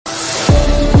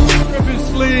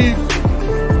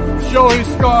heal his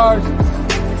scars,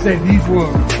 and say these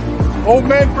wounds. Old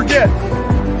men forget,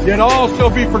 yet all shall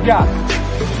be forgotten.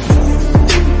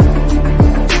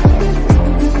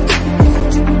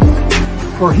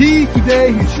 For he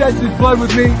today who sheds his blood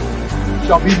with me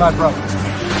shall be my brother.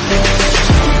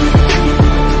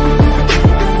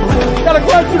 Got a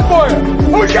question for you.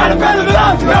 Who's got it better than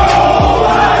us?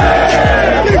 Nobody!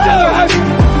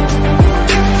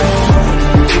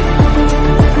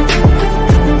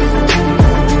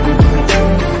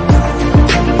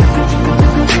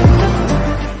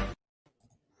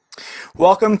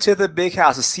 Welcome to the Big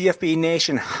House of CFB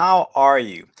Nation. How are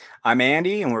you? I'm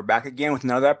Andy, and we're back again with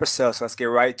another episode, so let's get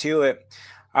right to it.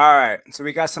 All right, so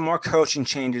we got some more coaching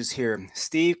changes here.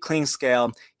 Steve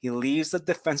Klingscale, he leaves the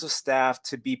defensive staff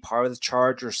to be part of the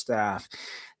Charger staff.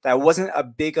 That wasn't a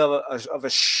big of a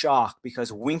shock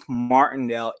because Wink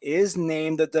Martindale is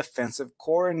named the defensive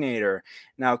coordinator.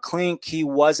 Now, Klink, he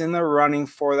was in the running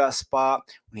for that spot.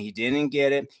 When he didn't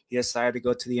get it, he decided to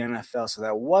go to the NFL. So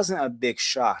that wasn't a big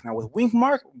shock. Now, with Wink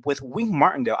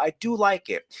Martindale, I do like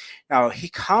it. Now, he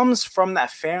comes from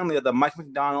that family of the Mike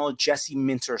McDonald, Jesse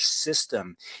Minter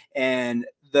system. And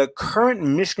the current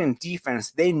Michigan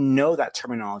defense, they know that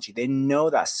terminology. They know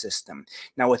that system.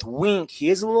 Now, with Wink, he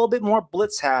is a little bit more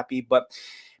blitz happy, but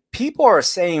people are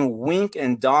saying Wink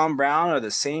and Don Brown are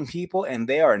the same people, and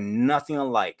they are nothing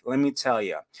alike. Let me tell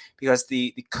you, because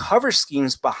the cover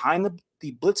schemes behind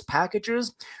the blitz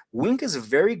packages, Wink is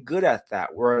very good at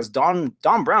that, whereas Don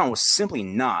Brown was simply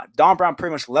not. Don Brown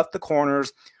pretty much left the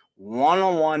corners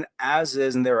one-on-one as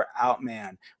is, and they were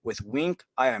outmanned. With Wink,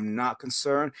 I am not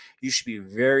concerned. You should be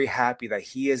very happy that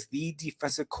he is the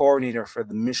defensive coordinator for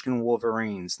the Michigan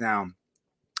Wolverines. Now,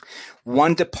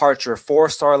 one departure,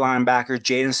 four-star linebacker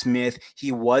Jaden Smith,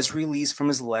 he was released from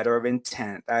his letter of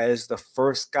intent. That is the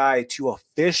first guy to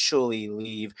officially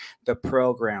leave the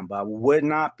program, but I would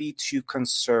not be too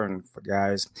concerned for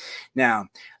guys. Now,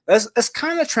 let's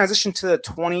kind of transition to the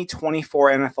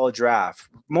 2024 NFL draft.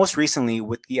 Most recently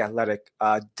with The Athletic,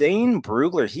 Dane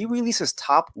Brugler, he released his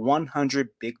top 100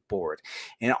 big board.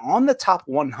 And on the top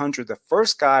 100, the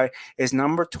first guy is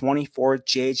number 24,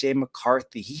 J.J.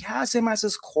 McCarthy. He has him as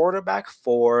his quarterback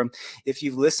 4. If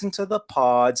you've listened to the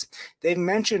pods, they've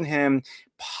mentioned him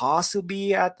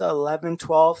possibly at the 11,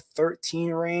 12, 13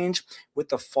 range, with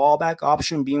the fallback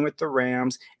option being with the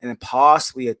Rams, and then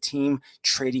possibly a team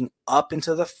trading up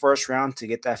into the first round to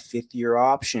get that fifth-year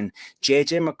option.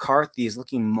 J.J. McCarthy is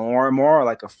looking more and more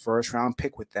like a first-round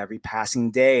pick with every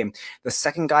passing day. The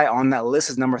second guy on that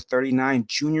list is number 39,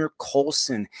 Junior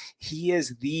Colson. He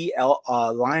is the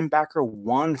linebacker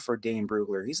 1 for Dane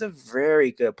Brugler. He's a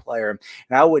very good player,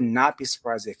 and I would not be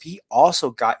surprised if he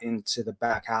also got into the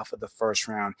back half of the first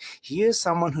round. He is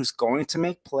someone who's going to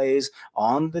make plays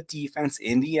on the defense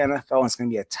in the NFL, and it's going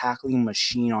to be a tackling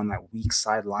machine on that weak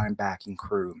side linebacking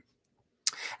crew.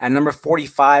 At number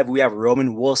 45, we have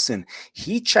Roman Wilson.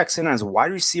 He checks in as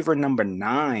wide receiver number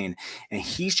 9, and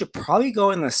he should probably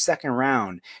go in the second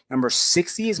round. Number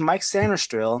 60 is Mike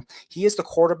Sanderstill. He is the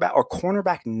quarterback or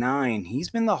cornerback 9. He's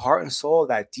been the heart and soul of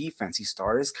that defense. He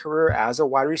started his career as a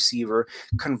wide receiver,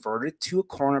 converted to a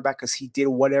cornerback because he did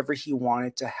whatever he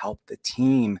wanted to help the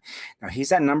team. Now,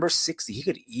 he's at number 60. He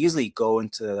could easily go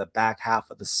into the back half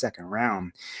of the second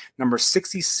round. Number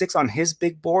 66 on his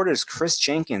big board is Chris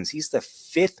Jenkins. He's the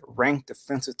 5th-ranked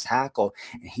defensive tackle,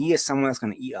 and he is someone that's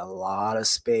going to eat a lot of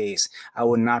space. I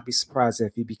would not be surprised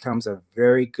if he becomes a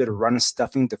very good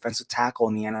run-stuffing defensive tackle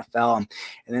in the NFL.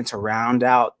 And then to round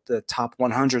out the top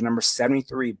 100, number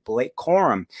 73, Blake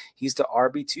Corum. He's the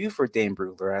RB2 for Dane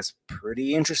Brugler. That's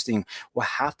pretty interesting. We'll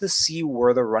have to see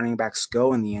where the running backs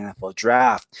go in the NFL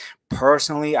draft.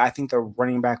 Personally, I think the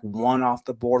running back 1 off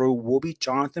the border will be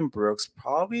Jonathan Brooks,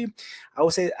 probably, I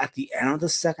would say, at the end of the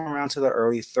second round to the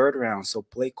early third round. So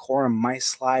Blake Corum might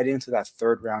slide into that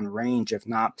third round range, if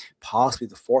not possibly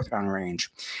the fourth round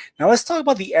range. Now let's talk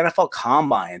about the NFL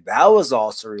Combine. That was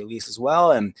also released as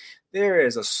well, and there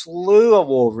is a slew of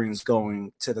Wolverines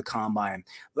going to the Combine.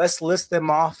 Let's list them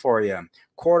off for you.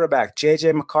 Quarterback,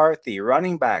 J.J. McCarthy.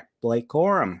 Running back, Blake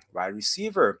Corum. Wide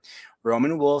receiver,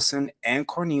 Roman Wilson and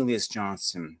Cornelius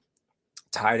Johnson.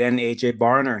 Tight end A.J.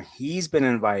 Barner, he's been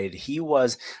invited. He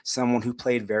was someone who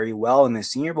played very well in the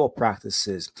Senior Bowl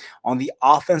practices. On the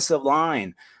offensive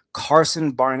line,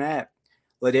 Carson Barnett,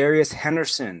 Ladarius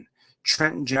Henderson,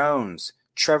 Trent Jones,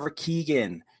 Trevor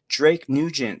Keegan, Drake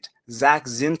Nugent, Zach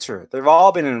Zinter. They've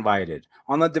all been invited.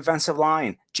 On the defensive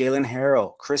line, Jalen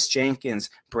Harrell, Chris Jenkins,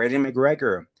 Braden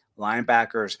McGregor.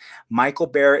 Linebackers, Michael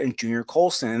Barrett and Junior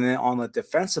Colson. And then on the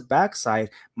defensive backside,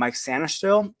 Mike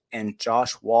Sanderstill and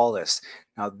Josh Wallace.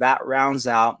 Now that rounds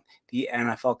out the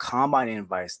NFL Combine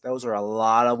invites. Those are a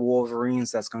lot of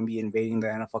Wolverines that's going to be invading the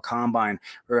NFL Combine.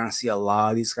 We're going to see a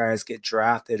lot of these guys get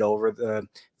drafted over the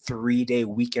 3-day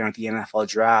weekend of the NFL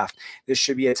draft. This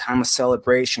should be a time of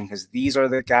celebration because these are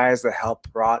the guys that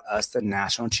helped brought us the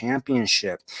national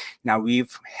championship. Now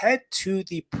we've head to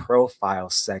the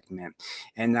profile segment,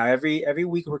 and now every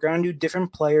week we're going to do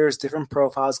different players, different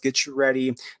profiles, get you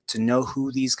ready to know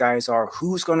who these guys are,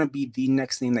 who's going to be the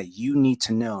next name that you need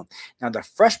to know. Now the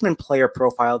freshman player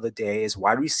profile of the day is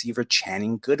wide receiver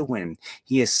Channing Goodwin.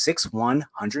 He is 6'1",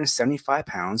 175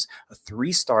 pounds, a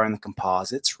 3-star in the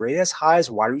composites, rated as high as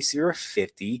wide receiver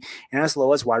 50 and as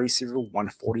low as wide receiver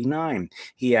 149.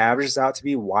 He averages out to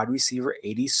be wide receiver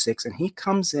 86, and he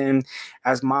comes in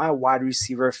as my wide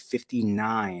receiver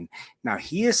 59. Now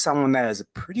he is someone that is a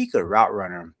pretty good route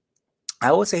runner.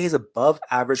 I would say he's above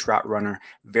average route runner,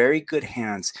 very good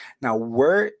hands. Now,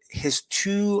 where his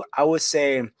two, I would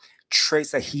say,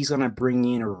 traits that he's going to bring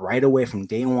in right away from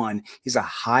day one, he's a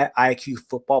high IQ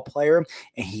football player,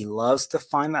 and he loves to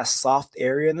find that soft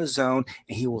area in the zone,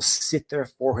 and he will sit there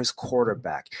for his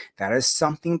quarterback. That is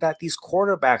something that these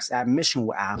quarterbacks at Michigan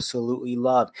will absolutely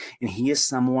love, and he is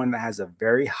someone that has a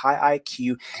very high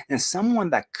IQ and someone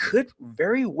that could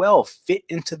very well fit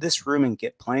into this room and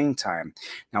get playing time.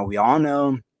 Now, we all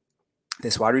know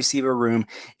this wide receiver room,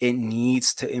 it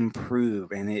needs to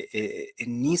improve, and it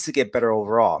needs to get better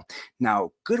overall.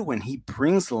 Now, Goodwin, he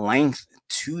brings length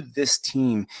to this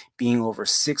team, being over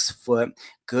 6 foot,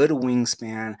 good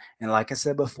wingspan, and like I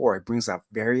said before, it brings a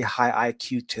very high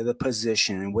IQ to the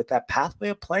position. And with that pathway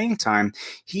of playing time,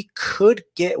 he could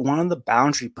get one of the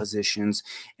boundary positions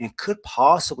and could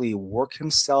possibly work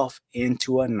himself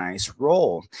into a nice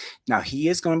role. Now, he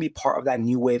is going to be part of that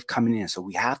new wave coming in, so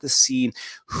we have to see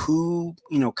who,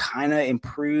 kind of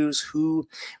improves, who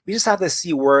we just have to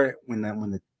see where when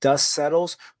the dust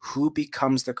settles, who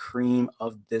becomes the cream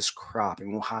of this crop,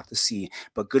 and we'll have to see.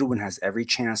 But Goodwin has every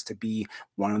chance to be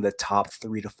one of the top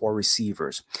 3 to 4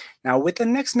 receivers. Now, with the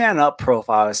next man up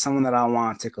profile is someone that I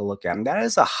want to take a look at, and that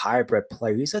is a hybrid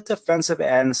player. He's a defensive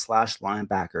end /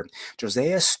 linebacker,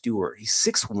 Josiah Stewart. He's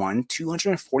 6'1",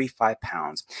 245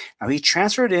 pounds. Now, he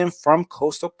transferred in from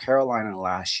Coastal Carolina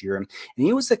last year, and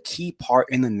he was a key part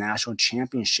in the national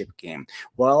championship game.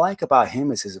 What I like about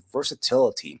him is his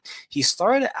versatility. He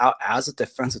started out as a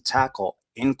defensive tackle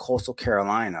in Coastal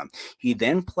Carolina. He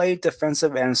then played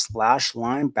defensive end /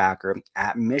 linebacker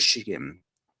at Michigan.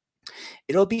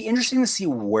 It'll be interesting to see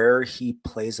where he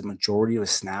plays the majority of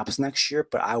his snaps next year,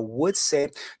 but I would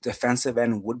say defensive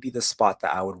end would be the spot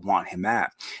that I would want him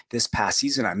at. This past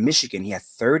season at Michigan, he had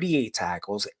 38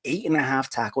 tackles, 8.5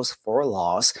 tackles for a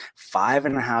loss,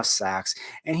 5.5 sacks,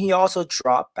 and he also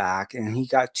dropped back and he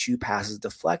got 2 passes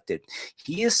deflected.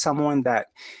 He is someone that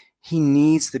he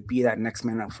needs to be that next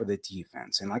man up for the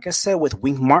defense. And like I said, with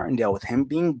Wink Martindale, with him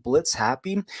being blitz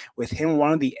happy, with him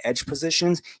one of the edge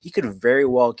positions, he could very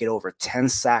well get over 10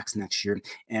 sacks next year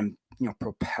and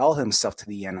propel himself to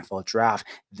the NFL draft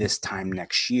this time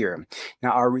next year.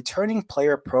 Now, our returning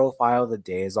player profile of the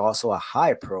day is also a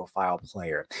high profile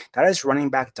player. That is running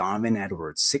back Donovan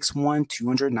Edwards, 6'1",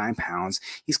 209 pounds.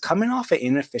 He's coming off an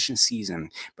inefficient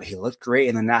season, but he looked great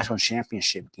in the national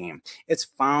championship game. It's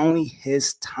finally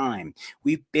his time.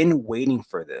 We've been waiting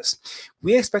for this.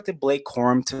 We expected Blake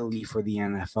Corum to leave for the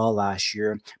NFL last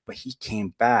year, but he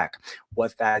came back.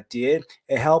 What that did,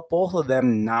 it helped both of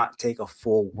them not take a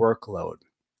full workload.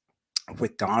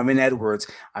 With Donovan Edwards,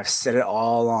 I've said it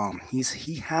all along.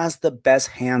 He has the best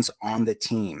hands on the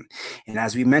team. And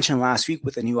as we mentioned last week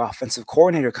with the new offensive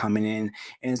coordinator coming in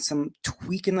and some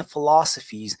tweaking the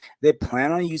philosophies, they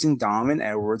plan on using Donovan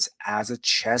Edwards as a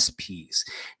chess piece.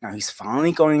 Now, he's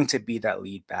finally going to be that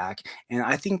lead back. And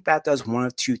I think that does one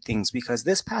of two things, because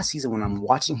this past season when I'm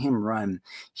watching him run,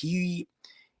 he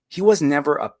was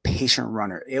never a patient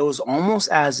runner. It was almost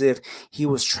as if he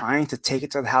was trying to take it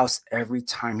to the house every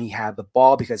time he had the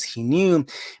ball, because he knew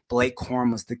Blake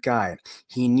Corum was the guy.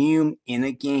 He knew in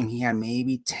a game he had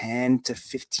maybe 10 to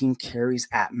 15 carries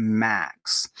at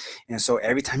max. And so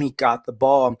every time he got the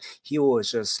ball, he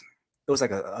was just, it was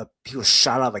like he was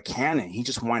shot out of a cannon. He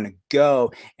just wanted to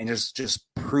go and just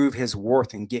prove his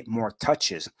worth and get more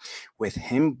touches. With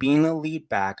him being a lead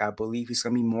back, I believe he's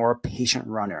going to be more a patient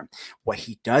runner. What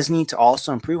he does need to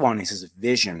also improve on is his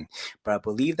vision, but I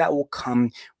believe that will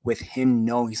come with him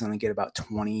knowing he's going to get about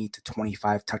 20 to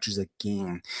 25 touches a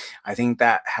game. I think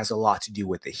that has a lot to do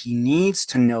with it. He needs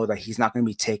to know that he's not going to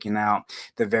be taking out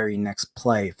the very next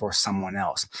play for someone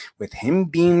else. With him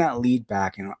being that lead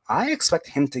back, I expect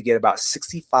him to get about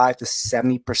 65 65 to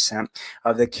 70%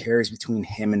 of the carries between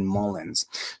him and Mullins.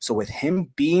 So with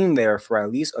him being there for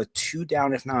at least a 2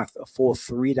 down, if not a full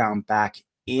 3 down back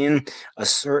in a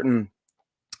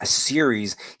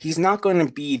series, he's not going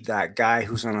to be that guy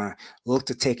who's going to look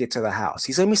to take it to the house.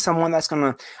 He's going to be someone that's going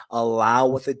to allow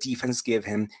what the defense give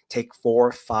him, take 4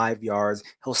 or 5 yards.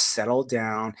 He'll settle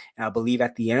down. And I believe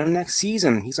at the end of next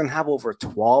season, he's going to have over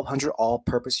 1,200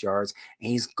 all-purpose yards. And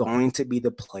he's going to be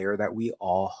the player that we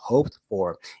all hoped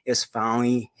for. It's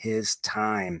finally his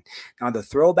time. Now, the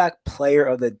throwback player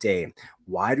of the day,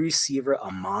 wide receiver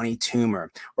Amani Toomer,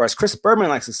 or as Chris Berman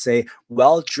likes to say,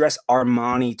 well-dressed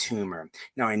Armani Toomer.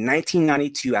 Now, in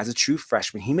 1992, as a true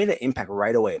freshman, he made an impact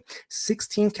right away.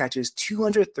 16 catches,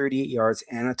 238 yards,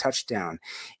 and a touchdown.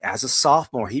 As a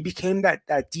sophomore, he became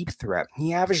that deep threat.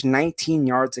 He averaged 19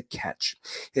 yards a catch.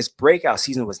 His breakout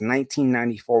season was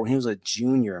 1994 when he was a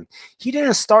junior. He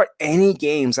didn't start any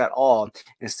games at all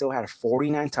and still had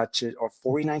 49 catches,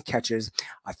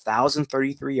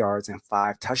 1,033 yards, and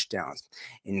 5 touchdowns.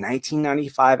 In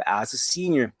 1995, as a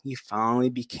senior, he finally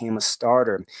became a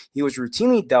starter. He was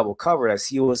routinely double covered as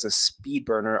he was a speed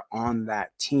burner on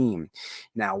that team.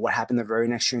 Now, what happened the very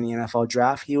next year in the NFL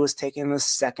draft? He was taken in the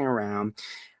 2nd round,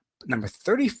 number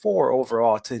 34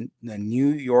 overall, to the New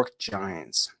York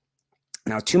Giants.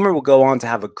 Now, Toomer will go on to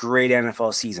have a great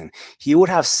NFL season. He would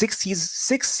have 6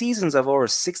 seasons of over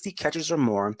 60 catches or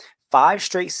more, 5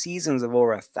 straight seasons of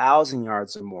over 1,000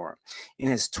 yards or more. In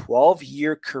his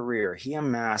 12-year career, he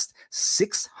amassed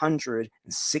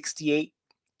 668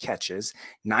 catches,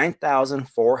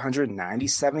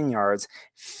 9,497 yards,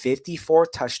 54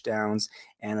 touchdowns,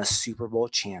 and a Super Bowl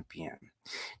champion.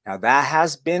 Now, that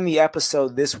has been the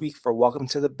episode this week for Welcome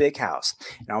to the Big House.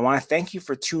 And I want to thank you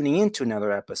for tuning in to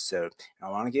another episode. And I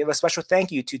want to give a special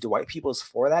thank you to Dwight Peoples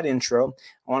for that intro.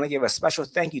 I want to give a special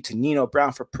thank you to Nino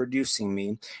Brown for producing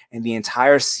me and the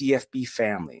entire CFB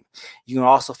family. You can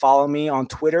also follow me on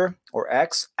Twitter or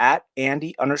X at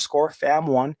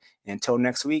Andy_Fam1. Until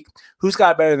next week, who's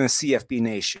got better than CFB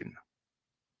Nation?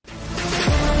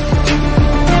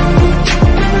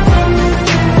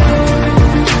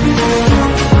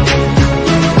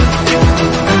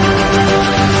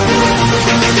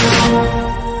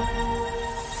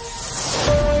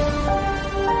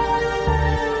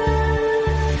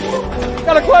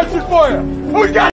 Got a question for you. Who got